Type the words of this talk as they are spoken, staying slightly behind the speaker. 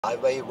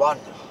Highway 1,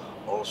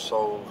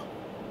 also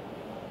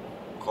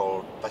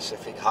called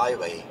Pacific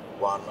Highway,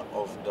 one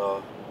of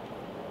the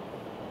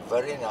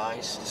very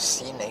nice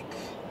scenic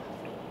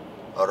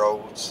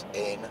roads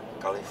in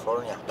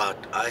California. But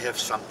I have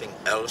something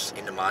else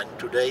in mind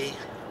today,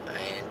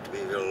 and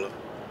we will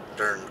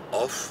turn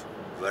off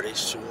very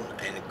soon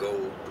and go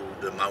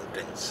to the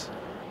mountains.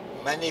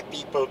 Many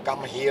people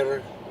come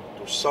here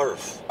to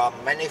surf. There are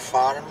many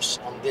farms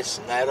on this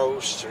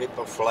narrow strip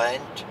of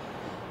land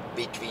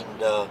between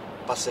the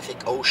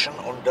Pacific Ocean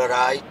on the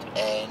right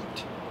and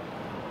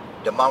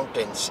the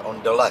mountains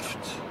on the left.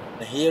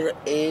 Here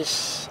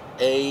is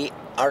a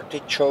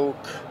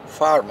artichoke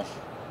farm.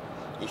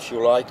 If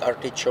you like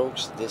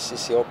artichokes, this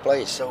is your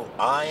place. So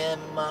I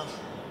am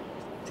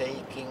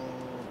taking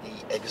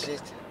the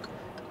exit,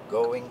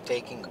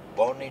 taking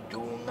Bonnie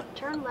Doon.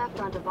 Turn left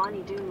onto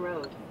Bonnie Doon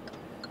Road.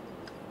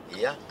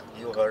 Yeah,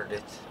 you heard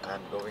it.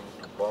 I'm going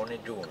to Bonnie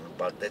Doon,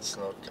 but that's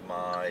not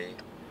my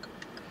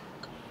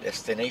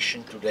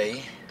destination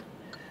today.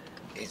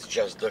 It's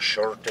just the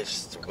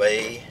shortest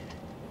way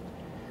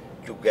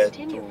to get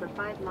Continue for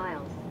 5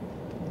 miles.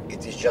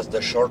 It is just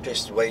the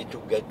shortest way to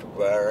get to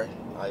where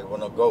I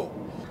want to go.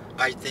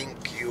 I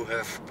think you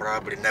have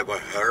probably never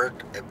heard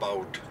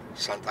about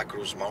Santa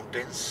Cruz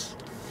Mountains.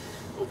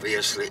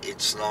 Obviously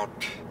it's not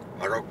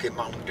Rocky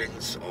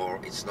Mountains, or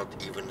it's not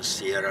even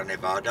Sierra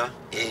Nevada.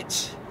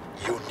 It's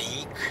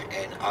unique,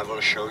 and I will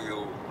show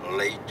you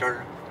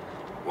later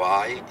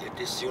why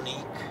it is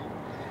unique.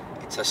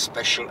 It's a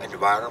special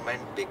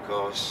environment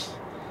because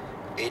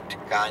it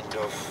kind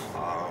of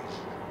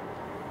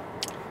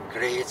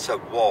creates a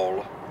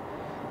wall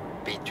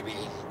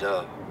between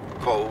the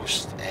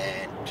coast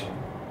and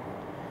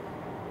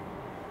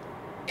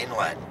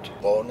inland.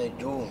 Bonnie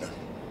Doon.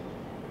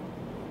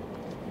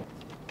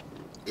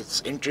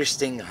 It's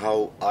interesting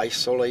how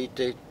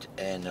isolated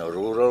and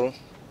rural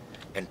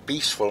and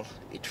peaceful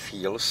it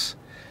feels,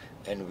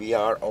 and we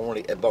are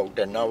only about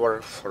an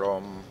hour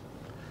from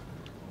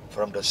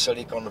the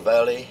Silicon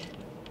Valley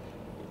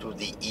to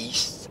the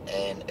east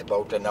and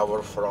about an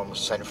hour from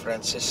San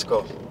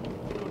Francisco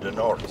to the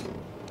north.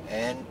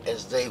 And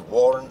as they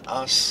warn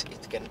us,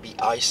 it can be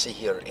icy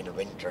here in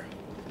winter.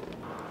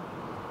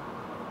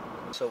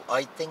 So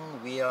I think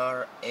we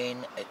are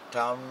in a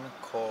town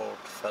called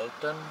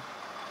Felton.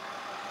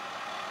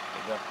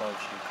 I don't know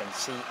if you can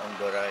see on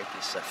the right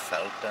is a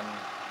Felton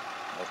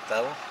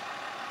Hotel.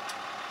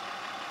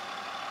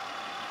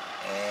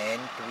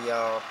 And we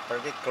are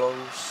pretty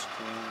close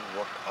to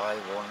what I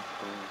want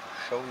to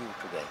show you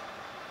today.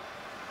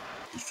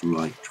 If you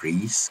like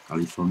trees,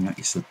 California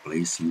is a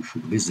place you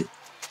should visit.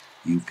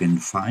 You can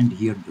find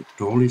here the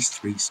tallest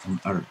trees on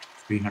Earth,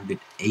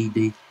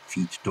 380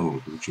 feet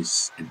tall, which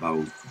is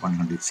about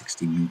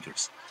 160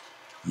 meters.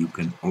 You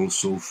can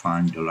also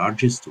find the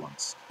largest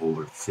ones,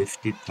 over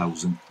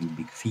 50,000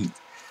 cubic feet.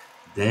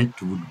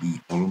 That would be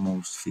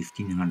almost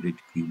 1,500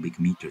 cubic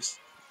meters.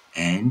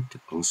 And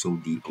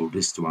also the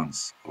oldest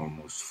ones,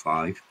 almost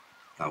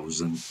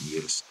 5,000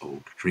 years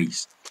old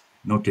trees.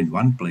 Not in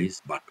one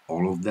place, but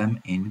all of them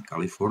in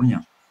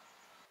California.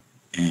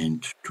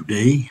 And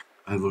today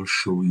I will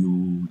show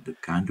you the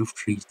kind of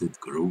trees that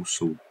grow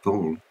so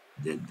tall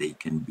that they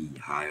can be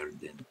higher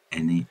than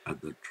any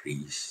other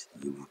trees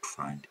you would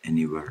find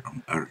anywhere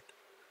on Earth.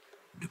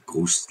 The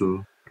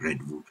coastal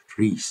redwood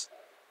trees.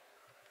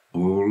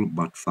 All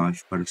but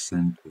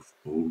 5% of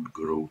old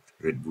growth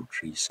redwood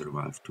trees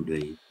survive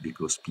today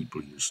because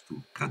people used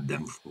to cut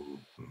them for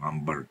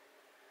lumber.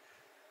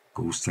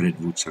 Coast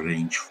redwoods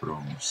range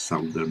from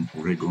southern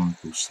Oregon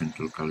to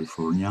central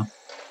California,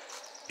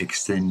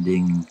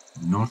 extending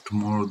not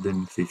more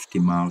than 50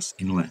 miles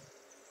inland,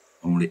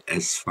 only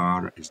as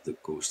far as the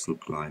coastal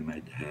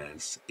climate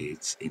has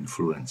its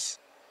influence.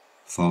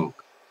 Fog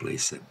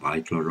plays a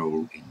vital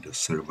role in the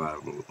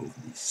survival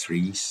of these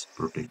trees,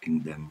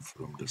 protecting them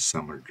from the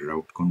summer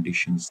drought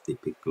conditions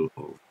typical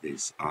of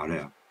this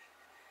area.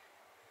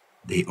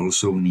 They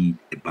also need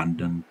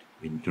abundant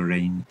winter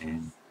rain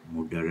and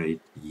moderate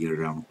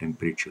year-round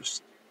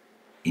temperatures.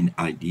 In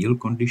ideal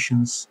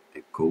conditions, a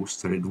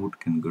coast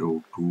redwood can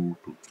grow 2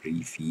 to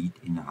 3 feet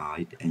in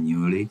height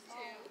annually,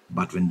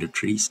 but when the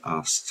trees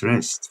are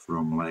stressed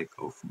from lack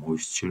of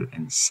moisture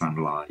and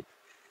sunlight,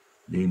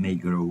 they may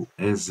grow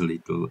as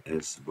little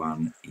as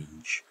 1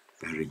 inch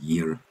per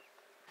year.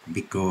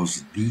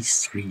 Because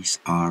these trees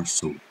are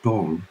so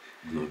tall,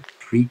 the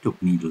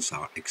treetop needles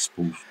are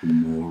exposed to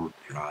more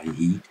dry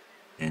heat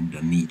than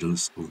the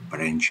needles of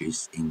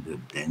branches in the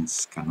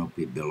dense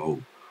canopy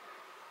below.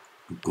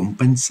 To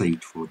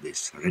compensate for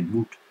this,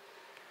 redwood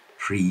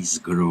trees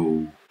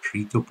grow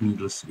treetop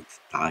needles with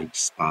tight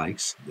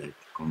spikes that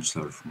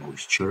conserve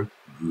moisture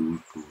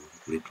due to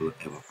little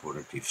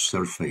evaporative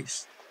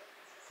surface.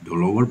 The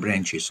lower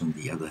branches, on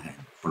the other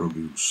hand,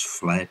 produce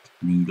flat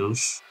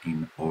needles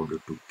in order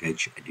to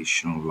catch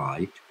additional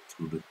light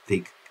through the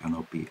thick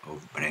canopy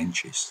of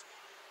branches.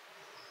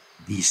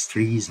 These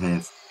trees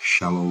have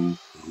shallow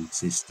root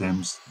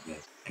systems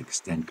that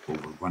extend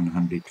over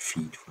 100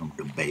 feet from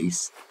the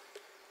base,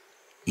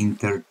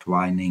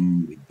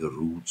 intertwining with the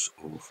roots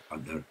of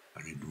other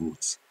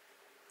redwoods.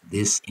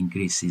 This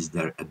increases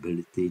their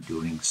ability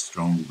during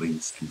strong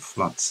winds and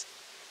floods.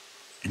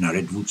 And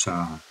redwoods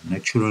are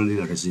naturally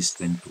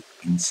resistant to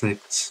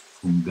insects,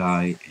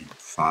 fungi, and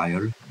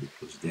fire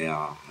because they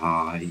are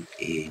high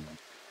in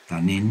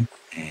tannin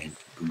and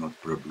do not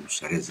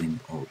produce resin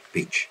or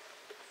pitch.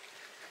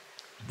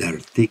 Their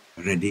thick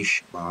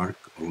reddish bark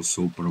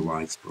also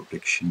provides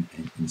protection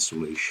and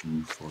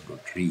insulation for the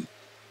tree.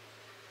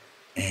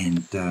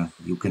 And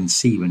you can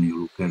see when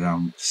you look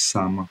around,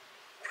 some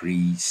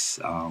trees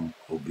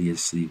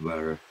obviously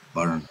were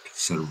burnt,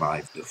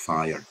 survived the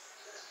fire.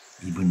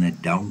 Even a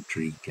down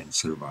tree can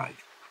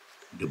survive.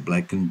 The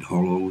blackened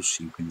hollows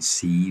you can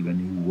see when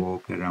you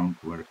walk around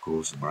were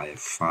caused by a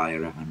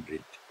fire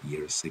 100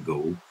 years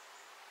ago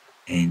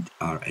and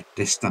are a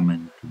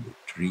testament to the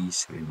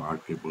tree's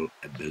remarkable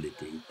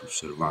ability to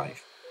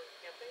survive.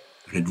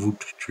 Redwood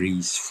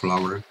trees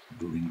flower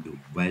during the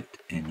wet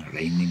and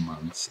rainy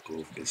months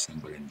of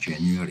December and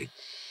January.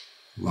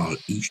 While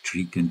each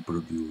tree can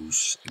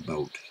produce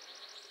about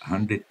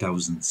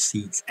 100,000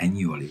 seeds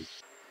annually,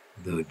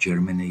 the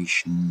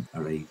germination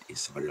rate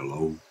is very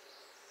low.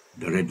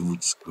 The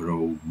redwoods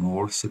grow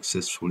more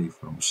successfully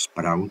from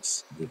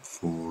sprouts that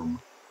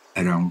form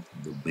around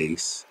the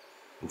base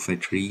of a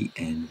tree,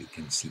 and we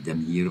can see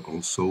them here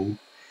also.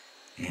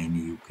 And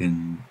you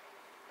can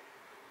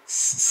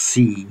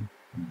see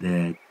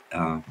that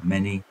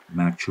many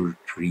mature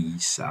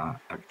trees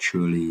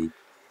actually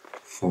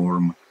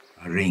form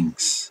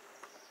rings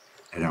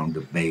around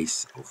the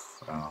base of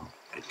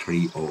a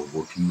tree or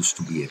what used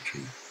to be a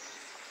tree.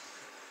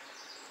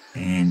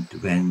 And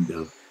when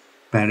the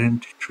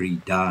parent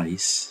tree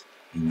dies,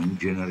 a new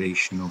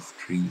generation of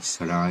trees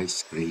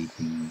rise,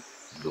 creating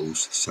those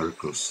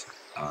circles,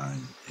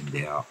 and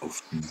they are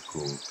often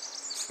called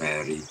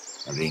fairy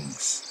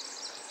rings.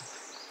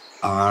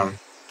 Are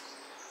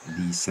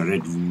these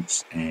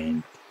redwoods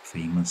and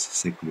famous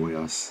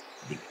sequoias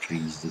big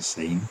trees the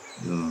same?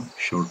 The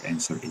short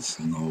answer is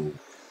no.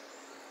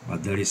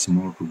 But there is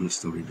more to the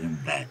story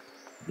than that.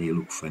 They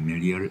look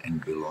familiar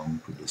and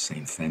belong to the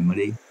same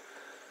family,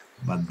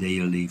 but they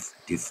live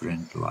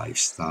different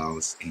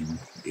lifestyles in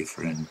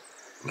different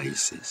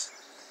places.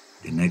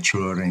 The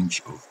natural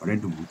range of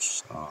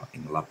redwoods,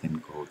 in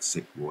Latin called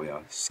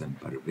Sequoia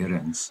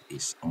sempervirens,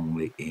 is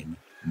only in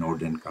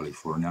Northern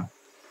California,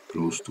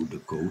 close to the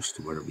coast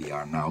where we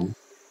are now,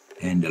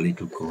 and a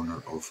little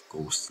corner of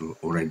coastal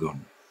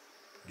Oregon.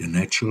 The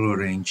natural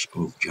range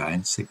of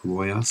giant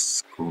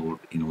sequoias, called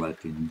in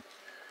Latin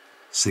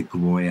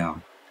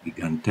Sequoia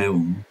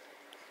giganteum,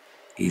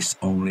 is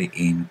only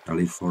in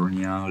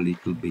California, a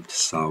little bit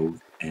south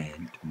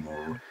and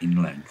more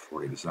inland,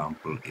 for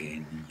example,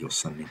 in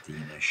Yosemite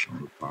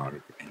National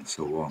Park and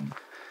so on.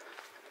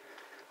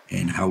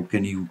 And how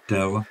can you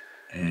tell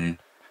a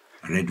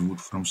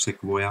redwood from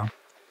sequoia?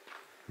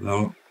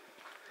 Well,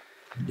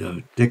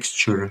 the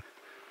texture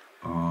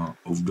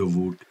of the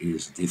wood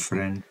is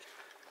different.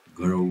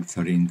 Growth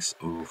rings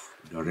of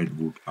the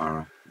redwood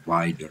are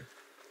wider.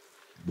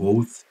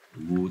 Both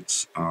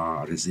woods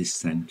are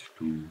resistant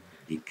to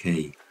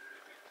decay.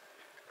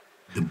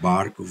 The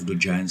bark of the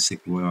giant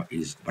sequoia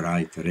is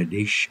bright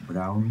reddish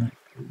brown,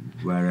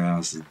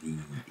 whereas the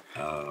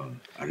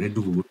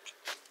redwood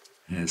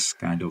has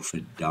kind of a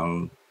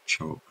dull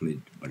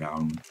chocolate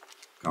brown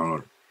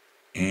color.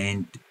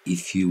 And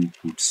if you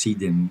could see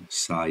them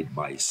side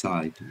by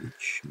side,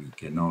 which we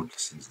cannot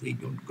since they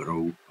don't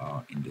grow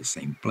in the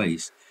same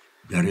place,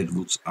 the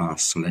redwoods are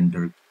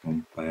slender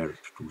compared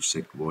to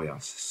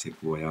sequoias.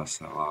 Sequoias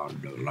are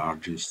the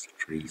largest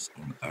trees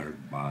on earth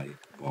by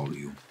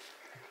volume.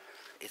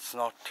 It's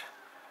not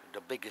the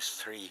biggest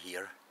tree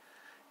here,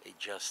 it's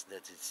just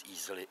that it's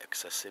easily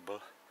accessible.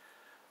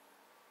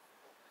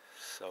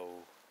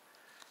 So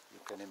you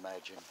can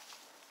imagine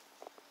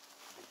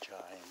the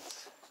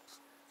giants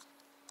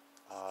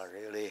are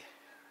really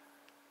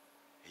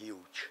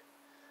huge.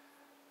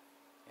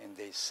 And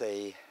they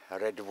say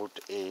redwood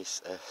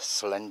is a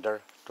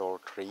slender, tall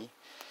tree,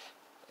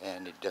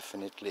 and it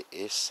definitely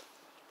is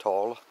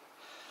tall.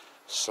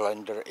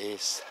 Slender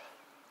is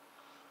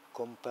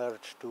compared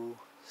to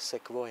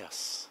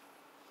sequoias.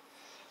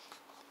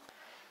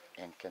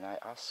 And can I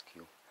ask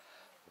you,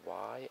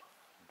 why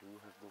do you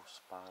have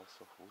those piles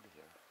of wood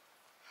here?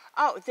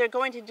 Oh, they're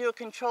going to do a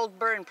controlled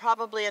burn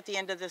probably at the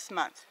end of this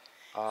month.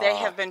 They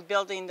have been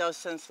building those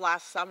since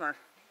last summer.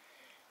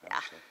 Yeah.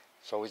 Okay.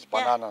 So it's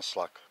banana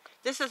slug.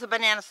 This is a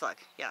banana slug,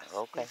 yes.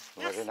 Okay,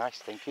 Yes. very nice,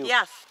 thank you.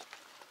 Yes.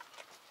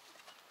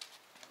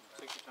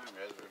 Take your time,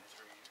 guys.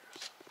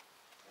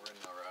 We're in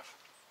no rush.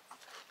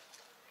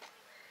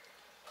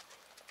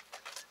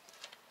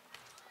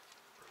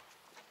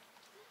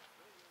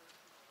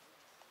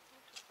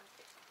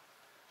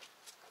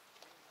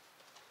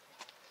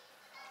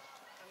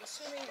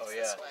 Oh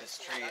yeah, this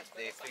tree,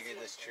 they figured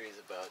this tree is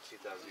about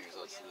 2,000 years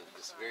old. So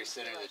this very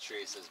center of the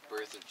tree says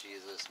birth of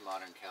Jesus,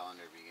 modern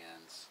calendar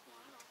begins.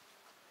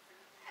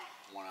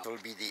 It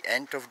will be the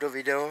end of the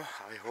video.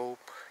 I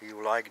hope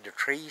you like the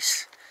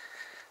trees,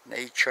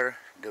 nature,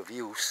 the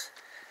views,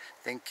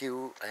 Thank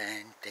you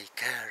and take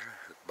care.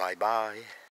 Bye bye.